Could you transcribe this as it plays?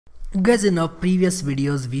Guys, in our previous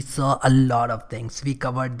videos, we saw a lot of things. We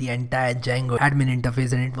covered the entire Django admin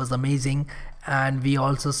interface and it was amazing. And we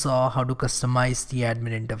also saw how to customize the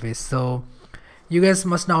admin interface. So you guys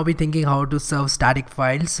must now be thinking how to serve static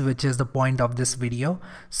files, which is the point of this video.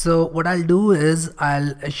 So what I'll do is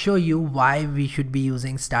I'll show you why we should be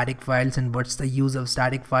using static files and what's the use of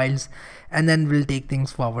static files, and then we'll take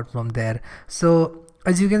things forward from there. So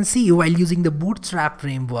as you can see, while using the Bootstrap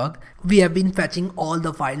framework, we have been fetching all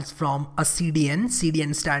the files from a CDN.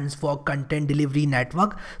 CDN stands for Content Delivery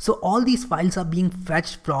Network. So all these files are being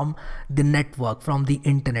fetched from the network, from the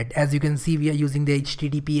internet. As you can see, we are using the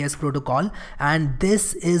HTTPS protocol, and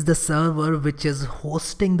this is the server which is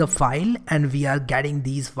hosting the file, and we are getting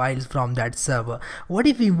these files from that server. What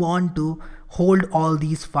if we want to hold all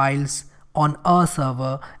these files on our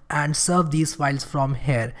server and serve these files from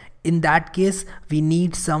here? In that case, we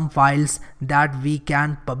need some files that we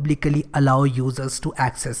can publicly allow users to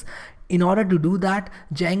access. In order to do that,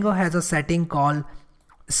 Django has a setting called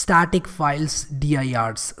StaticFiles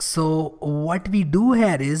dirs. So what we do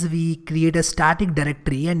here is we create a static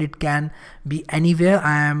directory, and it can be anywhere.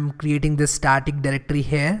 I am creating this static directory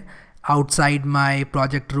here outside my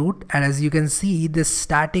project root, and as you can see, this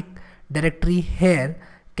static directory here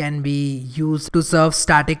can be used to serve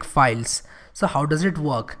static files. So how does it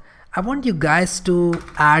work? I want you guys to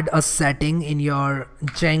add a setting in your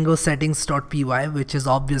Django settings.py, which is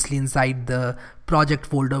obviously inside the project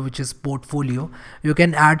folder, which is portfolio. You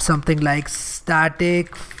can add something like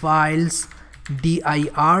static files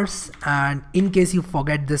dirs, and in case you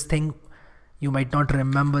forget this thing, you might not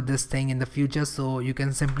remember this thing in the future, so you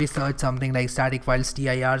can simply search something like static files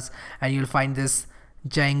dirs and you'll find this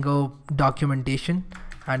Django documentation.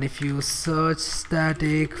 And if you search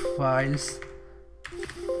static files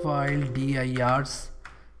file dirs,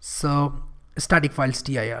 so static files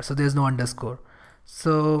dir, so there's no underscore,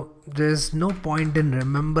 so there's no point in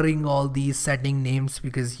remembering all these setting names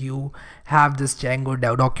because you have this Django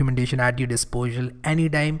documentation at your disposal.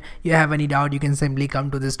 Anytime you have any doubt, you can simply come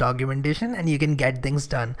to this documentation and you can get things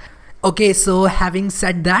done. Okay, so having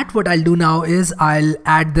said that, what I'll do now is I'll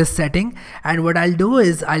add this setting, and what I'll do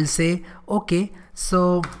is I'll say, okay,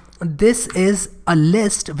 so this is a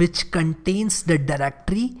list which contains the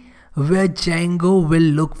directory where Django will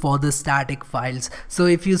look for the static files. So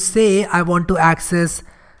if you say I want to access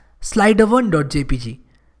slider1.jpg,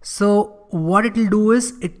 so what it will do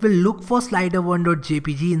is it will look for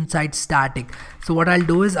slider1.jpg inside static. So what I'll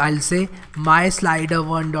do is I'll say my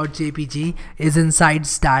slider1.jpg is inside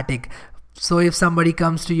static. So if somebody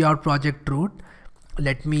comes to your project root,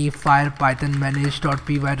 let me fire python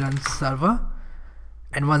manage.py run server.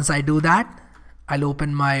 And once I do that, I'll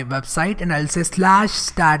open my website and I'll say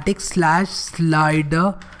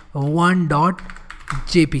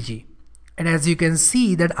 /static/slider1.jpg. And as you can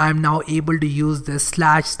see that I'm now able to use this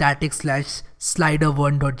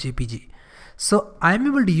 /static/slider1.jpg. So I'm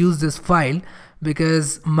able to use this file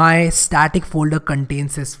because my static folder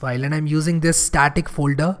contains this file, and I'm using this static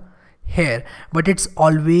folder here. But it's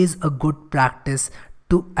always a good practice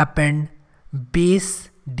to append base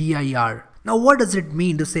dir. Now what does it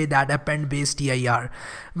mean to say that append base dir?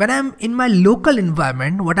 When I'm in my local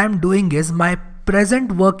environment, what I'm doing is my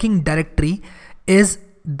present working directory is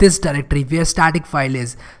this directory where static file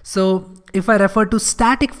is. So if I refer to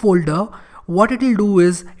static folder, what it will do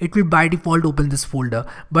is it will by default open this folder.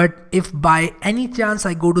 But if by any chance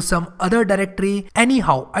I go to some other directory,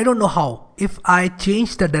 anyhow, I don't know how, if I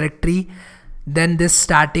change the directory, then this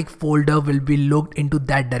static folder will be looked into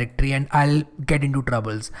that directory and I'll get into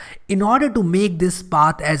troubles. In order to make this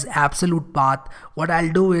path as absolute path, what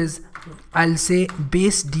I'll do is I'll say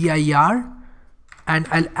base dir and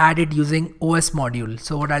I'll add it using OS module.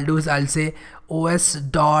 So what I'll do is I'll say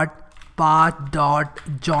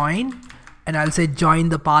os.path.join and I'll say join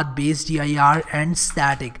the path base dir and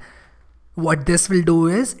static. What this will do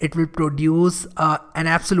is it will produce an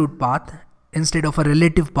absolute path instead of a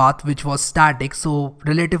relative path which was static. So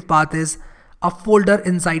relative path is a folder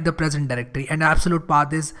inside the present directory, and absolute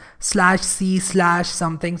path is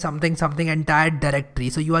 /c/something something something entire directory.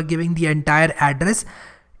 So you are giving the entire address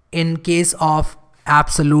in case of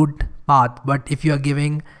absolute path, but if you are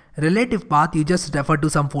giving relative path, you just refer to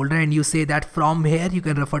some folder and you say that from here you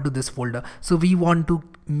can refer to this folder. So we want to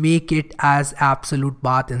make it as absolute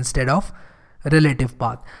path instead of relative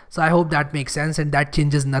path. So I hope that makes sense, and that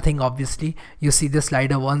changes nothing. Obviously you see the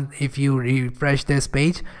slider one if you refresh this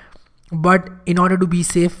page, but in order to be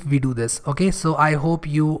safe we do this. Okay, so I hope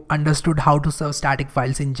you understood how to serve static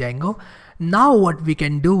files in Django. Now what we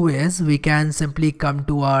can do is we can simply come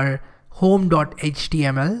to our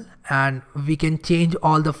home.html and we can change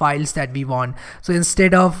all the files that we want. So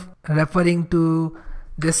instead of referring to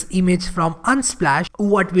this image from Unsplash,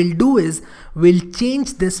 what we'll do is we'll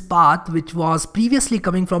change this path which was previously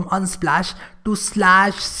coming from Unsplash to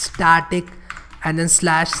 /static and then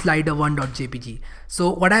 /slider1.jpg.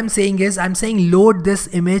 So what I'm saying is I'm saying load this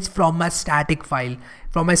image from my static file,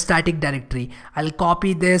 from my static directory. I'll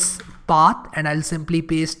copy this path and I'll simply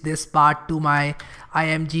paste this part to my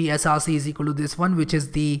img src is equal to this one, which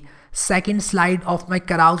is the second slide of my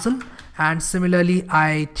carousel. And similarly,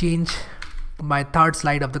 I change my third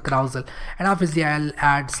slide of the carousel, and obviously I'll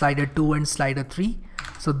add slider 2 and slider 3.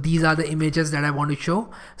 So these are the images that I want to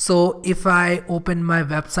show. So if I open my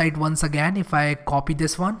website once again, if I copy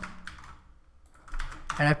this one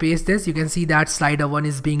and I paste this, you can see that slider 1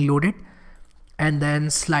 is being loaded, and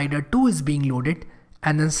then slider 2 is being loaded,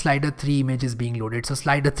 and then slider 3 image is being loaded. So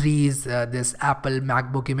slider 3 is this Apple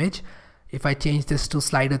MacBook image. If I change this to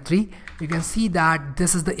slider 3, you can see that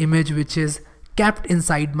this is the image which is kept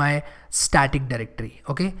inside my static directory.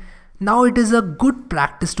 Okay, now it is a good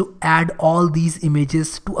practice to add all these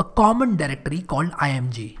images to a common directory called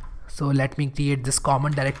img. So let me create this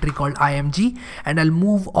common directory called img, and I'll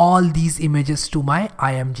move all these images to my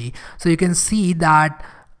img. So you can see that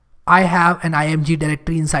I have an img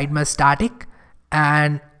directory inside my static,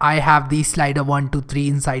 and I have the slider 1 to 3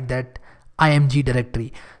 inside that img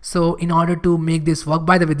directory. So in order to make this work,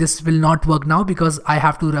 by the way, this will not work now because I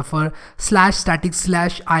have to refer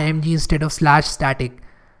 /static/img instead of /static.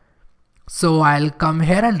 So I'll come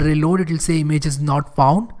here, I'll reload, it will say image is not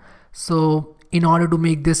found. So in order to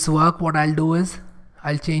make this work, what I'll do is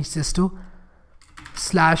I'll change this to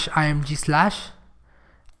 /img/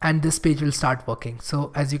 and this page will start working.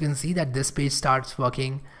 So as you can see that this page starts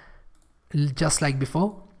working just like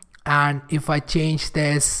before. And if I change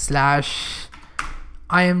this /img,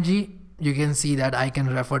 you can see that I can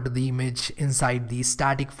refer to the image inside the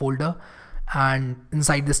static folder, and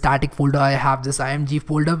inside the static folder I have this img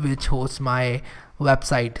folder which hosts my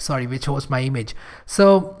website, which hosts my image.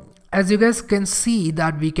 So as you guys can see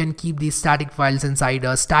that we can keep these static files inside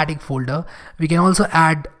a static folder. We can also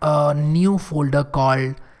add a new folder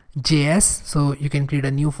called JS. So you can create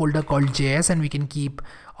a new folder called JS, and we can keep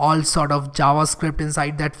all sort of JavaScript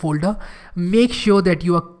inside that folder. Make sure that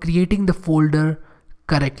you are creating the folder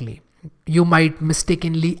correctly. You might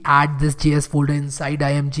mistakenly add this JS folder inside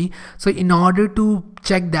img. So in order to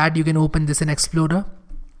check that, you can open this in Explorer.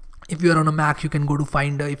 If you are on a Mac, you can go to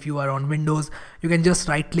Finder. If you are on Windows, you can just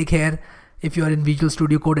right click here. If you are in Visual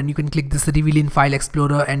Studio Code, and you can click this Reveal in File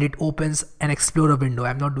Explorer, and it opens an Explorer window.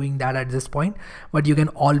 I'm not doing that at this point, but you can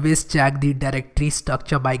always check the directory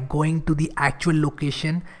structure by going to the actual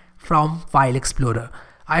location from File Explorer.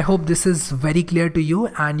 I hope this is very clear to you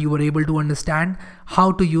and you were able to understand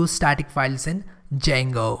how to use static files in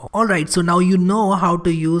Django. Alright, so now you know how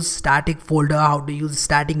to use static folder, how to use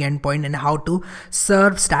static endpoint, and how to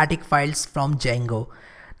serve static files from Django.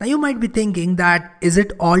 Now you might be thinking that, is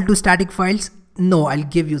it all to static files? No, I'll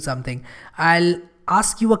give you something. I'll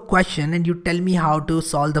ask you a question and you tell me how to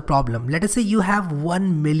solve the problem. Let us say you have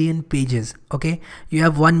 1 million pages, okay? You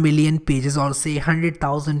have 1 million pages, or say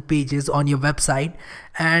 100,000 pages on your website,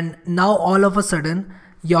 and now all of a sudden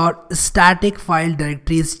your static file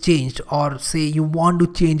directory is changed, or say you want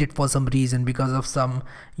to change it for some reason, because of some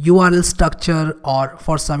URL structure or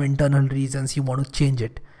for some internal reasons you want to change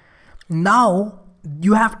it. Now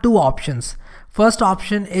you have two options. First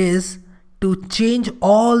option is to change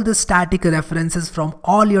all the static references from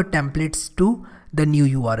all your templates to the new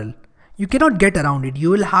URL. You cannot get around it.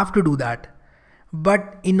 You will have to do that.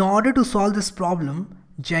 But in order to solve this problem,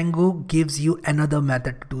 Django gives you another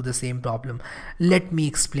method to do the same problem. Let me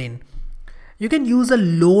explain. You can use a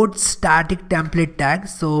load static template tag.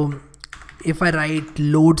 So if I write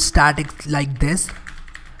load static like this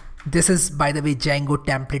is, by the way, Django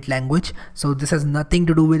template language. So this has nothing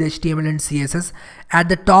to do with HTML and CSS. At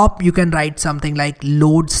the top, you can write something like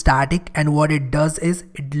load static, and what it does is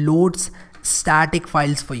it loads static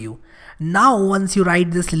files for you. Now, once you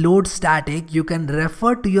write this load static, you can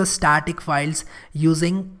refer to your static files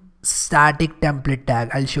using static template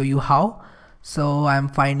tag. I'll show you how. So I'm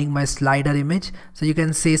finding my slider image. So you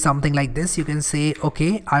can say something like this. You can say,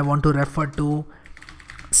 okay, I want to refer to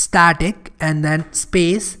static and then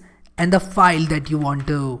space and the file that you want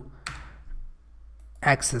to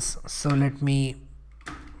access. So let me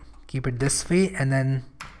keep it this way, and then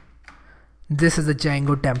this is the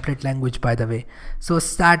Django template language, by the way. So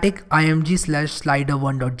static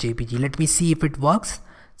img/slider1.jpg. Let me see if it works.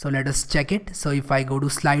 So let us check it. So if I go to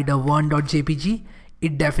slider1.jpg,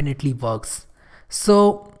 it definitely works.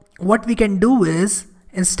 So what we can do is,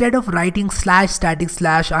 instead of writing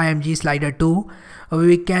 /static/img slider2,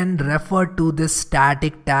 we can refer to this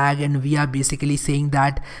static tag, and we are basically saying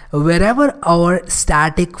that wherever our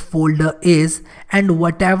static folder is and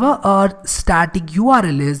whatever our static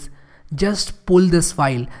URL is, just pull this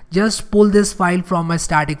file, from my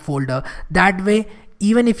static folder. That way,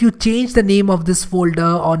 even if you change the name of this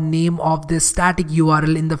folder or name of this static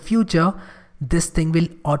URL in the future, this thing will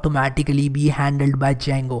automatically be handled by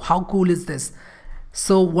Django. How cool is this?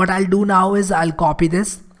 So what I'll do now is I'll copy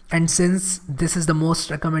this, and since this is the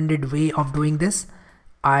most recommended way of doing this,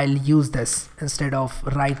 I'll use this instead of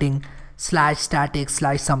writing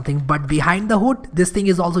 /static/ something. But behind the hood, this thing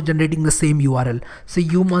is also generating the same URL. So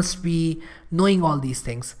you must be knowing all these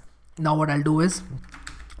things. Now what I'll do is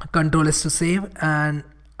Control S to save, and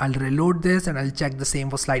I'll reload this, and I'll check the same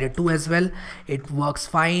for slider 2 as well. It works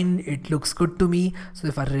fine. It looks good to me. So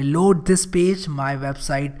if I reload this page, my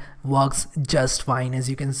website works just fine. As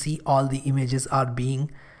you can see, all the images are being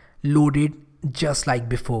loaded just like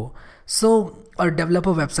before. So our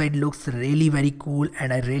developer website looks really very cool,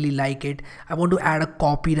 and I really like it. I want to add a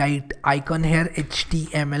copyright icon here,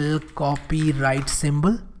 HTML copyright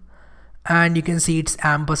symbol, and you can see it's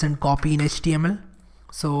 &copy in HTML.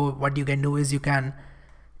 So what you can do is you can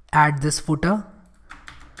add this footer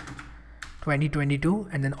 2022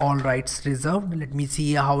 and then all rights reserved. Let me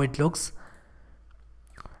see how it looks.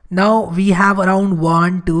 Now we have around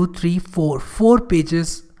 4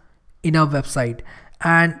 pages in our website,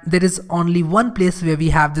 and there is only one place where we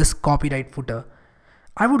have this copyright footer.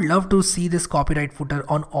 I would love to see this copyright footer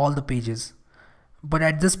on all the pages, but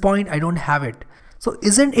at this point I don't have it. So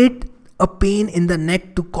isn't it a pain in the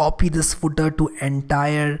neck to copy this footer to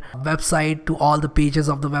entire website, to all the pages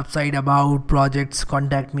of the website, about, projects,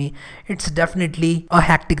 contact me? It's definitely a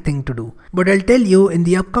hectic thing to do, but I'll tell you in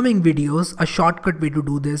the upcoming videos a shortcut way to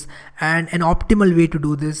do this and an optimal way to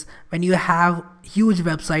do this when you have huge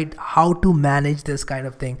website, how to manage this kind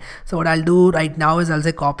of thing. So what I'll do right now is I'll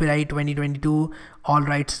say copyright 2022, all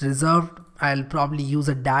rights reserved. I'll probably use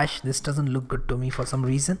a dash. This doesn't look good to me for some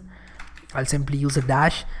reason. I'll simply use a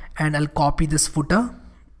dash, and I'll copy this footer.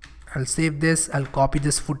 I'll save this, I'll copy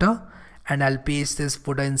this footer, and I'll paste this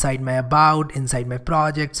footer inside my about, inside my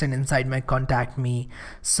projects, and inside my contact me.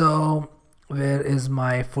 So where is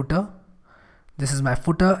my footer? This is my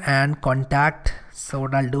footer and contact. So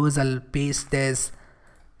what I'll do is I'll paste this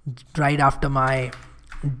right after my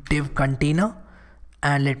div container,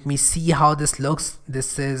 and let me see how this looks.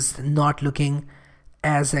 This is not looking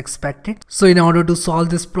as expected. So in order to solve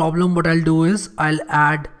this problem, what I'll do is I'll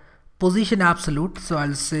add position absolute. So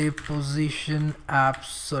I'll say position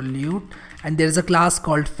absolute, and there's a class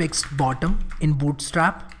called fixed bottom in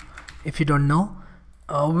Bootstrap, if you don't know,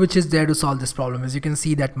 which is there to solve this problem. As you can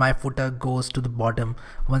see that my footer goes to the bottom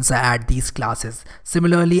once I add these classes.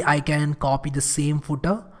 Similarly, I can copy the same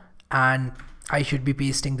footer, and I should be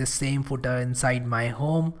pasting the same footer inside my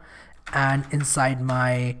home and inside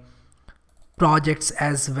my projects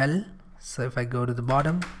as well. So if I go to the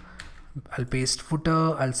bottom, I'll paste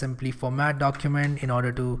footer. I'll simply format document in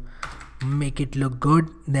order to make it look good.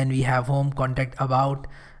 Then we have home, contact, about.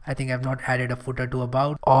 I think I've not added a footer to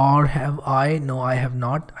about, or have I? No, I have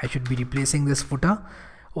not. I should be replacing this footer.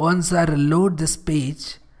 Once I reload this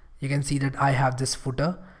page, you can see that I have this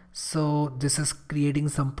footer. So this is creating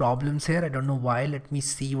some problems here. I don't know why. Let me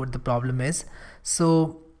see what the problem is.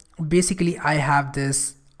 So basically I have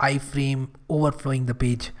this iframe overflowing the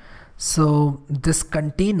page. So this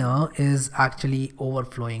container is actually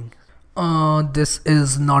overflowing. This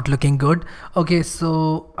is not looking good. Okay,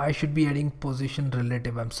 so I should be adding position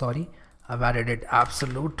relative. I'm sorry, I've added it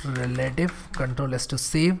absolute relative. Control S to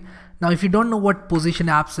save. Now if you don't know what position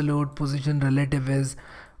absolute, position relative is,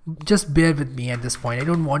 just bear with me at this point. I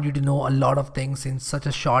don't want you to know a lot of things in such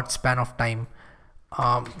a short span of time.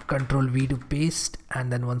 Control V to paste,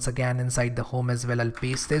 and then once again inside the home as well I'll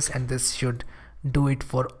paste this, and this should do it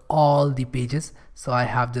for all the pages. So I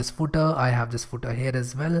have this footer, I have this footer here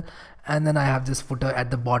as well, and then I have this footer at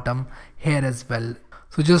the bottom here as well.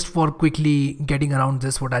 So just for quickly getting around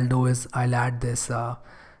this, what I'll do is I'll add this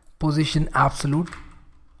position absolute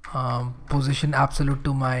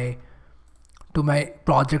to my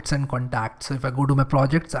projects and contacts. So if I go to my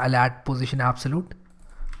projects, I'll add position absolute,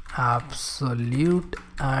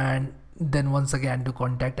 and then once again to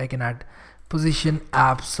contact I can add position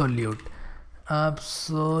absolute.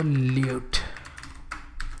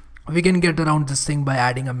 We can get around this thing by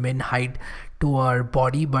adding a min height to our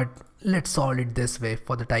body, but let's solve it this way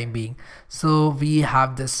for the time being. So we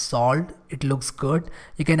have this solved. It looks good.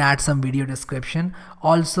 You can add some video description.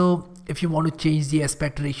 Also, if you want to change the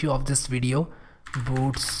aspect ratio of this video,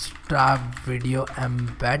 bootstrap video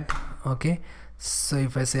embed. Okay, so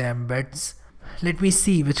if I say embeds, let me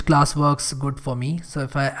see which class works good for me. So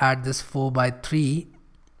if I add this 4x3,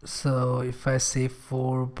 so if I say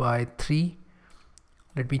 4x3,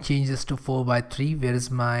 let me change this to 4x3. Where is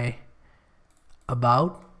my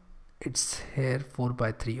about? It's here,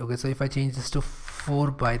 4x3. Okay, so if I change this to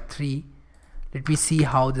 4x3, let me see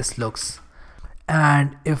how this looks.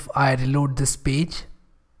 And if I reload this page,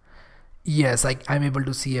 yes, I'm able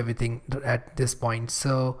to see everything at this point.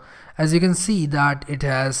 So as you can see that it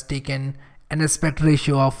has taken an aspect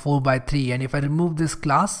ratio of 4x3. And if I remove this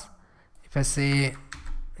class, if I say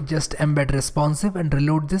just embed responsive and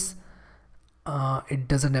reload this, it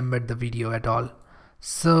doesn't embed the video at all.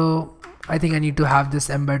 So I think I need to have this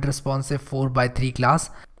embed responsive 4x3 class.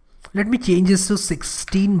 Let me change this to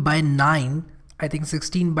 16:9. I think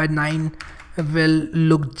 16:9 will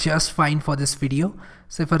look just fine for this video.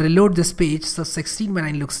 So if I reload this page, so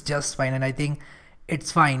 16:9 looks just fine, and I think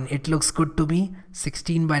it's fine. It looks good to me.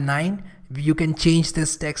 16:9. You can change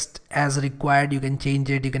this text as required. You can change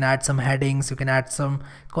it. You can add some headings. You can add some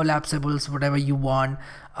collapsibles, whatever you want.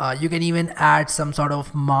 You can even add some sort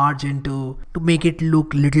of margin to make it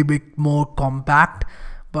look a little bit more compact.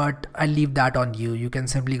 But I'll leave that on you. You can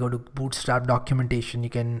simply go to Bootstrap documentation. You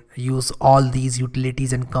can use all these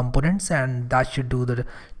utilities and components, and that should do the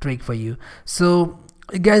trick for you. So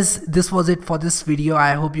guys, this was it for this video.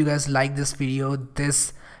 I hope you guys like this video.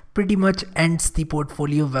 This pretty much ends the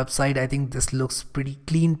portfolio website. I think this looks pretty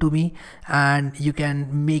clean to me, and you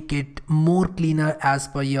can make it more cleaner as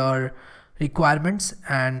per your requirements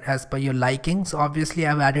and as per your likings. Obviously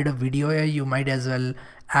I've added a video here. You might as well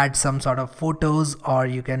add some sort of photos, or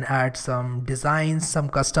you can add some designs, some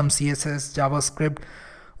custom CSS, JavaScript,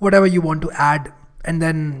 whatever you want to add. And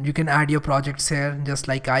then you can add your projects here just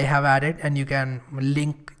like I have added, and you can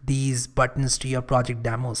link these buttons to your project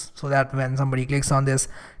demos so that when somebody clicks on this,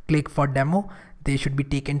 click for demo, they should be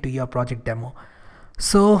taken to your project demo.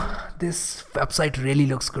 So this website really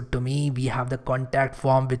looks good to me. We have the contact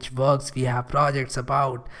form which works. We have projects,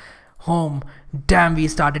 about, home. Damn, we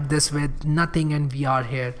started this with nothing and we are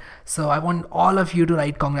here. So I want all of you to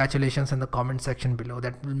write congratulations in the comment section below.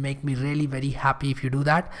 That will make me really very happy if you do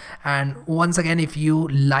that. And once again, if you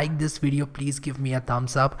like this video, please give me a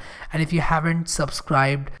thumbs up. And if you haven't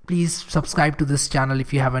subscribed, please subscribe to this channel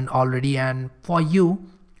if you haven't already. And for you,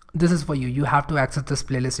 this is for you. You have to access this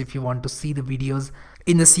playlist if you want to see the videos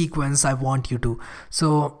in the sequence I want you to.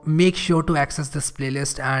 So make sure to access this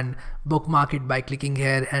playlist and bookmark it by clicking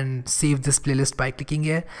here, and save this playlist by clicking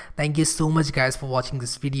here. Thank you so much guys for watching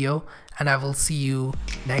this video, and I will see you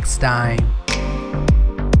next time.